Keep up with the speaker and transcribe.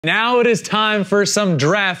Now it is time for some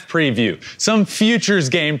draft preview, some futures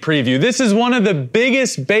game preview. This is one of the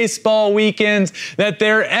biggest baseball weekends that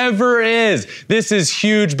there ever is. This is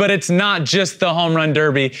huge, but it's not just the home run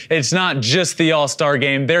derby. It's not just the All-Star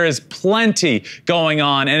game. There is plenty going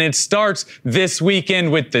on, and it starts this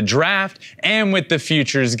weekend with the draft and with the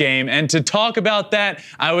futures game. And to talk about that,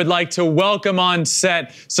 I would like to welcome on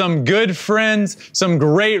set some good friends, some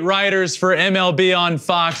great writers for MLB on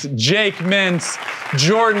Fox, Jake Mintz,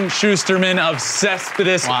 Jordan Shusterman of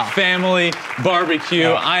Cespedes Family Barbecue.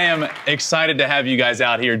 I am excited to have you guys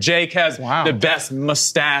out here. Jake has the best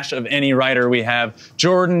mustache of any writer we have.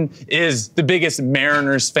 Jordan is the biggest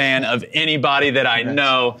Mariners fan of anybody that I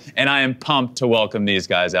know, and I am pumped to welcome these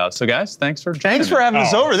guys out. So guys, thanks for joining. Thanks for having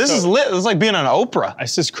us over. This is lit. This is like being on Oprah.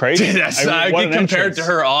 This is crazy. I get compared to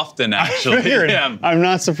her often, actually. Yeah. I'm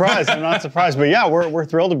not surprised. I'm not surprised. But yeah, we're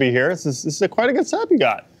thrilled to be here. This is quite a good setup you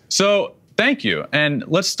got. So, thank you. And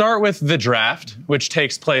let's start with the draft, which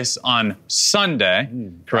takes place on Sunday,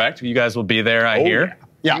 correct? You guys will be there, I hear.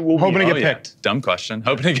 Yeah, hoping to get picked. Dumb question.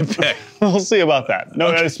 Hoping to get picked. We'll see about that.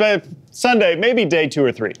 No, Sunday, maybe day 2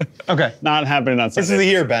 or 3. Okay. Not happening on Sunday. This is the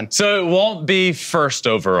year, Ben. So it won't be first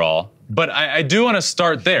overall, but I do want to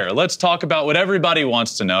start there. Let's talk about what everybody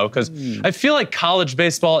wants to know, because I feel like college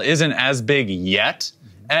baseball isn't as big yet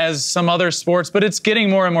as some other sports, but it's getting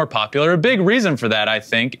more and more popular. A big reason for that, I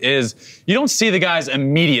think, is you don't see the guys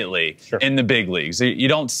immediately in the big leagues. You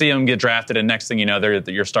don't see them get drafted, and next thing you know, they're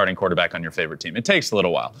your starting quarterback on your favorite team. It takes a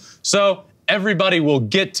little while. So everybody will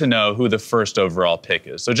get to know who the first overall pick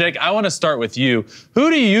is. So Jake, I want to start with you. Who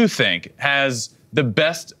do you think has the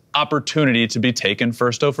best opportunity to be taken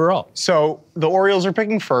first overall? So the Orioles are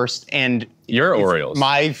picking first, and your Orioles,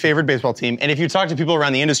 my favorite baseball team. And if you talk to people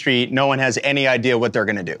around the industry, no one has any idea what they're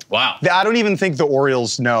going to do. Wow. I don't even think the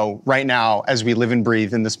Orioles know right now as we live and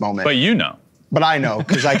breathe in this moment. But you know. But I know,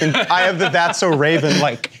 because I have the That's So Raven,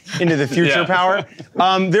 like, into the future power.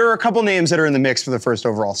 There are a couple names that are in the mix for the first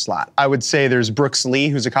overall slot. I would say there's Brooks Lee,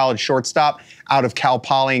 who's a college shortstop out of Cal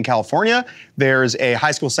Poly in California. There's a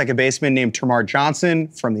high school second baseman named Termarr Johnson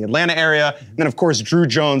from the Atlanta area. And then, of course, Druw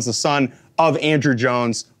Jones, the son of Andrew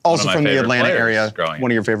Jones, also from the Atlanta area. One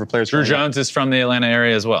of your favorite players. Druw Jones is from the Atlanta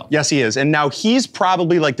area as well. Yes, he is. And now he's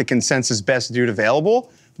probably like the consensus best dude available,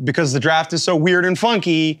 because the draft is so weird and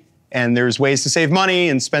funky, and there's ways to save money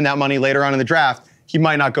and spend that money later on in the draft. He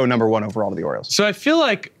might not go #1 overall to the Orioles. So I feel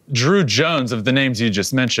like Druw Jones, of the names you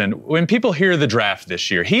just mentioned, when people hear the draft this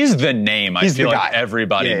year, he's the name I feel like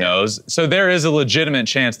everybody knows. So there is a legitimate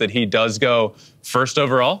chance that he does go first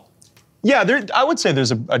overall? Yeah, I would say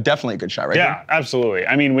there's definitely a good shot right there. Yeah, absolutely.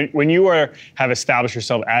 I mean, when you have established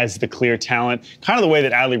yourself as the clear talent, kind of the way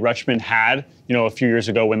that Adley Rutschman had, a few years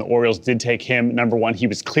ago when the Orioles did take him #1, he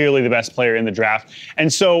was clearly the best player in the draft.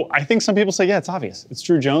 And so I think some people say, yeah, it's obvious. It's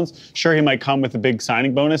Druw Jones. Sure, he might come with a big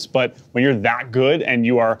signing bonus, but when you're that good and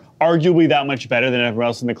you are arguably that much better than everyone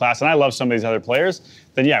else in the class, and I love some of these other players,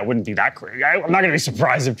 then yeah, it wouldn't be that crazy. I'm not going to be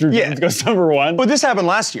surprised if Druw Jones goes #1. But this happened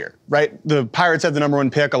last year, right? The Pirates had the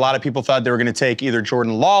 #1 pick. A lot of people thought they were going to take either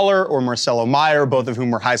Jordan Lawler or Marcelo Meyer, both of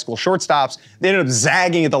whom were high school shortstops. They ended up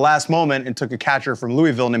zagging at the last moment and took a catcher from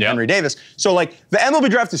Louisville named Henry Davis. So, like, the MLB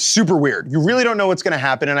draft is super weird. You really don't know what's going to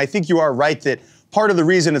happen, and I think you are right that part of the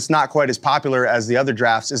reason it's not quite as popular as the other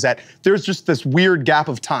drafts is that there's just this weird gap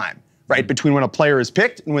of time, right, between when a player is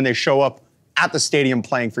picked and when they show up at the stadium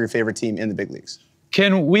playing for your favorite team in the big leagues.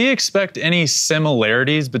 Can we expect any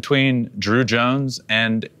similarities between Druw Jones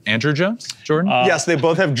and Andrew Jones, Jordan? Yes, they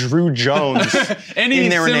both have Druw Jones any in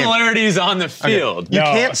their similarities on the field? Okay. You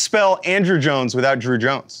can't spell Andrew Jones without Druw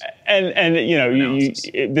Jones. And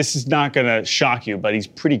this is not going to shock you, but he's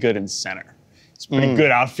pretty good in center. He's a pretty good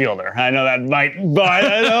outfielder. I know that might, but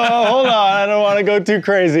hold on, I don't want to go too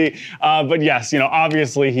crazy. But yes,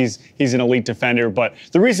 obviously he's an elite defender. But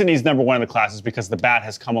the reason he's #1 in the class is because the bat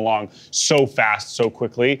has come along so fast, so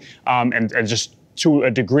quickly, and just to a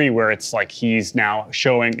degree where it's like he's now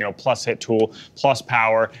showing plus hit tool, plus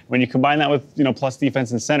power. When you combine that with plus defense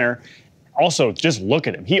and center, also just look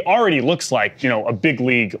at him. He already looks like a big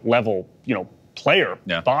league level player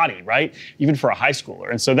body, right? Even for a high schooler.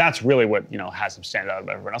 And so that's really what, has him stand out of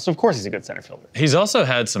everyone else. So of course he's a good center fielder. He's also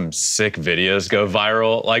had some sick videos go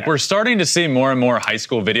viral. Like we're starting to see more and more high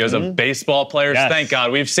school videos of baseball players. Thank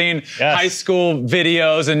God. We've seen high school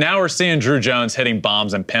videos, and now we're seeing Druw Jones hitting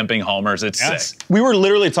bombs and pimping homers. It's sick. We were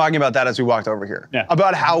literally talking about that as we walked over here.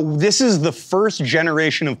 About how this is the first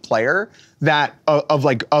generation of player that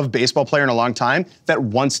of baseball player in a long time that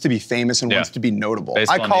wants to be famous and wants to be notable.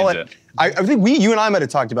 Baseball I call it. I think you and I might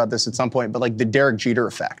have talked about this at some point, but like the Derek Jeter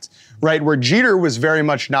effect, right? Where Jeter was very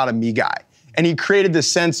much not a me guy, and he created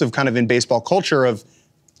this sense of kind of in baseball culture of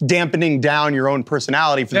dampening down your own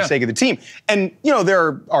personality for the sake of the team. And, you know,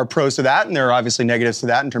 there are pros to that, and there are obviously negatives to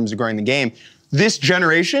that in terms of growing the game. This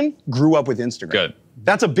generation grew up with Instagram. Good.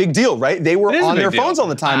 That's a big deal, right? They were on their phones all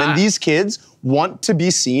the time, and these kids want to be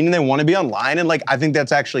seen and they want to be online, and like I think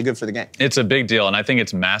that's actually good for the game. It's a big deal, and I think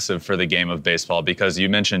it's massive for the game of baseball because you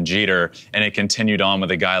mentioned Jeter, and it continued on with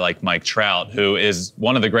a guy like Mike Trout, who is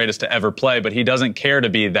one of the greatest to ever play, but he doesn't care to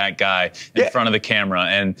be that guy in front of the camera,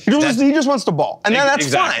 and he just wants to ball, and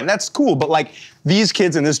that's fine, that's cool. But like these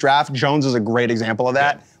kids in this draft, Jones is a great example of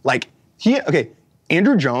that. Like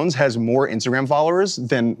Andrew Jones has more Instagram followers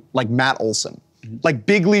than like Matt Olson. Like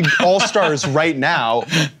big league all-stars right now,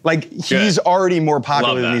 like he's already more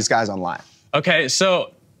popular than these guys online. Okay,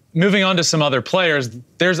 so moving on to some other players,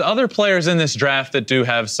 there's other players in this draft that do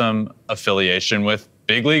have some affiliation with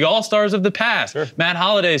big league all-stars of the past. Sure. Matt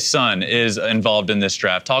Holliday's son is involved in this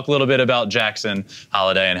draft. Talk a little bit about Jackson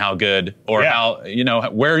Holliday and how good, or how, you know,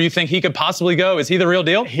 where you think he could possibly go. Is he the real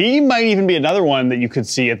deal? He might even be another one that you could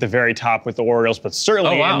see at the very top with the Orioles, but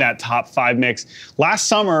certainly in that top 5 mix. Last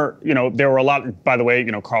summer, you know, there were a lot, by the way,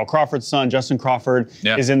 you know, Carl Crawford's son, Justin Crawford,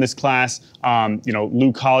 is in this class. You know,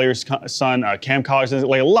 Lou Collier's son, Cam Collier's,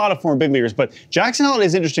 like a lot of former big leaguers. But Jackson Holliday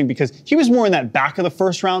is interesting because he was more in that back of the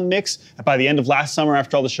first round mix by the end of last summer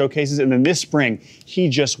after all the showcases, and then this spring he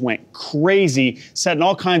just went crazy, setting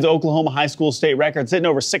all kinds of Oklahoma high school state records, hitting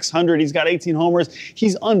over 600. He's got 18 homers.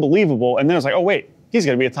 He's unbelievable. And then it's like, oh wait, he's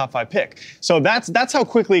going to be a top 5 pick. So that's how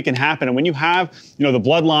quickly it can happen. And when you have, you know, the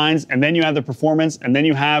bloodlines, and then you have the performance, and then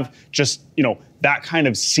you have just, you know, that kind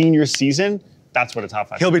of senior season, that's what a top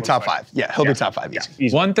 5. He'll be top 5. Yeah, he'll be top 5. Yeah.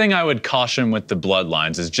 One thing I would caution with the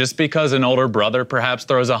bloodlines is just because an older brother perhaps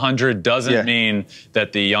throws 100 doesn't mean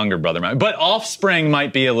that the younger brother might. But offspring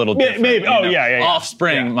might be a little different. Maybe. Oh, yeah.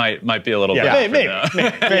 Offspring might be a little different. Maybe.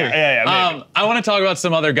 I want to talk about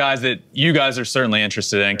some other guys that you guys are certainly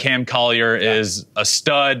interested in. Cam Collier is a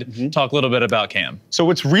stud. Talk a little bit about Cam. So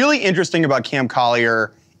what's really interesting about Cam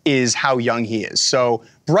Collier is how young he is. So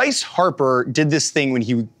Bryce Harper did this thing when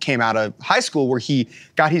he came out of high school where he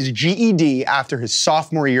got his GED after his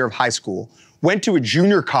sophomore year of high school, went to a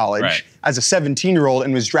junior college as a 17-year-old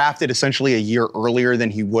and was drafted essentially a year earlier than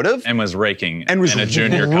he would have. And was raking in a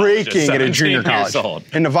junior college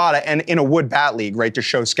in Nevada and in a wood bat league, right, to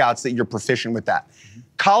show scouts that you're proficient with that.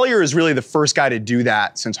 Collier is really the first guy to do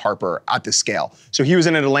that since Harper at this scale. So he was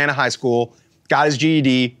in an Atlanta high school, got his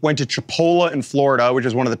GED, went to Chipola in Florida, which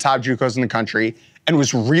is one of the top JUCOs in the country, and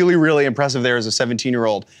was really, really impressive there as a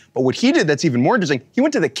 17-year-old. But what he did that's even more interesting, he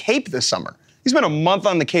went to the Cape this summer. He spent a month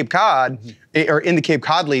on the Cape Cod, or in the Cape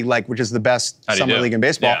Cod League, like, which is the best summer league in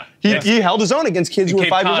baseball. He held his own against kids who were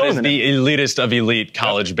 5 years older than him. Cape Cod is the elitist of elite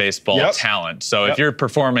college baseball talent. So if you're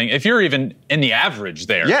performing, if you're even in the average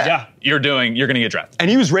there, you're going to get drafted.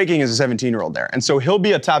 And he was raking as a 17-year-old there. And so he'll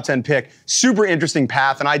be a top 10 pick. Super interesting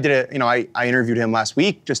path. And I did it, you know, I interviewed him last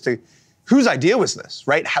week just to, whose idea was this,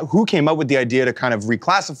 right? Who came up with the idea to kind of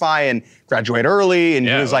reclassify and graduate early? And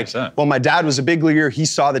he was like, well, my dad was a big leaguer. He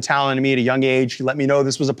saw the talent in me at a young age. He let me know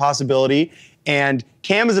this was a possibility. And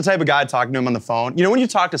Cam is the type of guy talking to him on the phone. You know, when you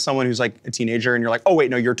talk to someone who's like a teenager and you're like, oh,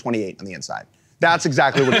 wait, no, you're 28 on the inside. That's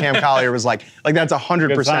exactly what Cam Collier was like. Like, that's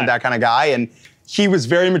 100% that kind of guy. And he was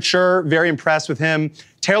very mature, very impressed with him.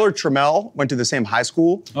 Taylor Trammell went to the same high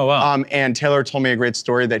school. Oh, wow. And Taylor told me a great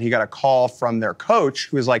story that he got a call from their coach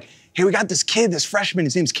who was like, hey, we got this kid, this freshman,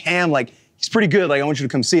 his name's Cam, like, he's pretty good, like, I want you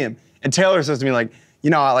to come see him. And Taylor says to me, like, you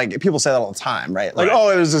know, like, people say that all the time, right? Like,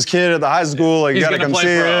 oh, there's this kid at the high school, like, you gotta come see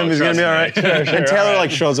him, he's gonna be all right. And Taylor, like,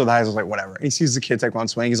 shows up at the high school, like, whatever. And he sees the kid take one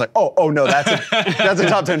swing, he's like, oh, no, that's a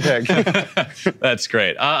top 10 pick. That's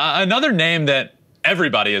great. Another name that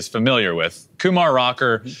everybody is familiar with, Kumar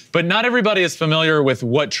Rocker, but not everybody is familiar with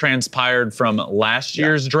what transpired from last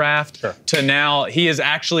year's draft to now. He is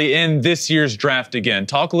actually in this year's draft again.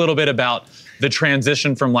 Talk a little bit about the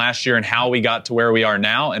transition from last year and how we got to where we are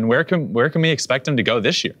now, and where can we expect him to go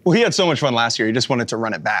this year? Well, he had so much fun last year. He just wanted to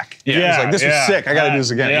run it back. He was like, this was sick. I got to do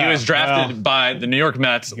this again. He was drafted by the New York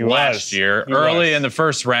Mets last year, early in the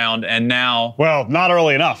first round, and now... Well, not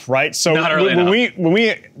early enough, right? So when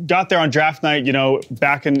we got there on draft night, you know,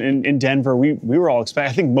 back in Denver, we were all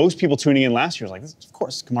expecting... I think most people tuning in last year was like, of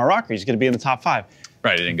course, Kumar Rocker, he's going to be in the top 5.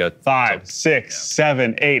 Right, he didn't go 5, 6,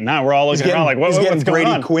 7, 8, 9. We're all looking around like, what's going Brady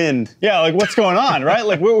on? Quinn. Yeah, like, what's going on, right?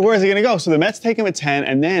 Like, where is he going to go? So the Mets take him at 10,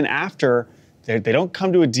 and then after, they don't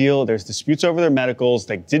come to a deal. There's disputes over their medicals.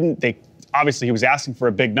 obviously he was asking for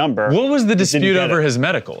a big number. What was the dispute over his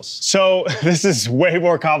medicals? So this is way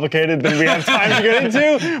more complicated than we have time to get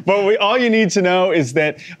into, but all you need to know is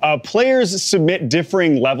that players submit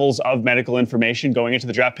differing levels of medical information going into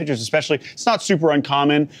the draft. Pitchers especially, it's not super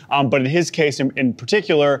uncommon, but in his case in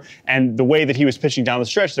particular, and the way that he was pitching down the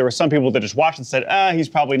stretch, there were some people that just watched and said, he's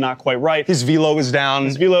probably not quite right. His velo was down.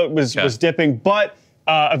 His velo was dipping, but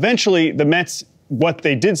eventually the Mets, what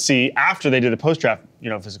they did see after they did the post-draft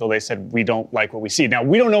physical, they said, we don't like what we see. Now,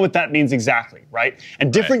 we don't know what that means exactly, right?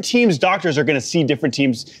 And different teams' doctors are going to see different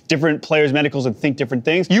different players' medicals and think different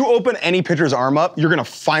things. You open any pitcher's arm up, you're going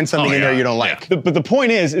to find something in there you don't like. But the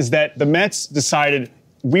point is that the Mets decided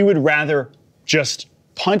we would rather just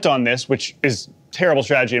punt on this, which is terrible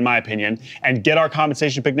strategy in my opinion, and get our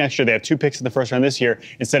compensation pick next year. They have 2 picks in the first round this year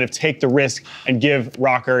instead of take the risk and give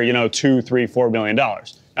Rocker, $2, $3, $4 million. Now,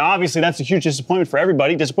 obviously, that's a huge disappointment for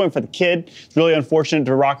everybody. Disappointment for the kid. It's really unfortunate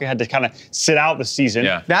that Rocker had to kind of sit out the season.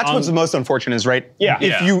 Yeah. That's what's the most unfortunate is, right? Yeah.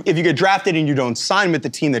 If you get drafted and you don't sign with the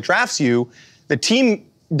team that drafts you, the team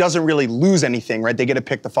doesn't really lose anything, right? They get a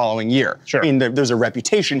pick the following year. Sure. I mean, there's a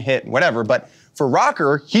reputation hit and whatever, but for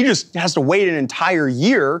Rocker, he just has to wait an entire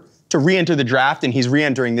year to re-enter the draft, and he's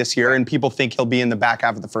re-entering this year, and people think he'll be in the back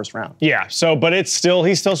half of the first round. Yeah, but he's still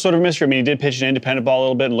sort of a mystery. I mean, he did pitch an independent ball a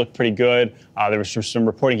little bit and looked pretty good. There was some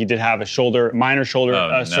reporting he did have a minor shoulder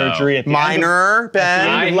surgery at the end of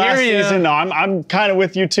last season. No, I'm kind of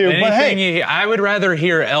with you too. But hey, I would rather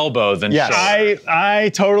hear elbow than shoulder. I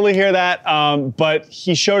totally hear that. But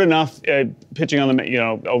he showed enough pitching on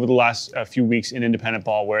the over the last few weeks in independent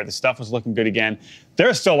ball where the stuff was looking good again. There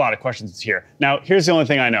are still a lot of questions here. Now, here's the only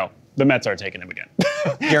thing I know. The Mets are taking him again.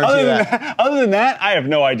 Other than that, I have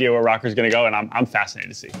no idea where Rocker's going to go, and I'm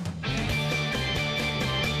fascinated to see.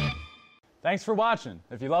 Thanks for watching.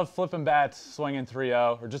 If you love flipping bats, swinging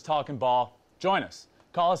 3-0, or just talking ball, join us.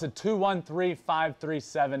 Call us at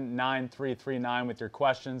 213-537-9339 with your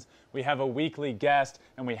questions. We have a weekly guest,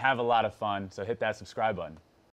 and we have a lot of fun, so hit that subscribe button.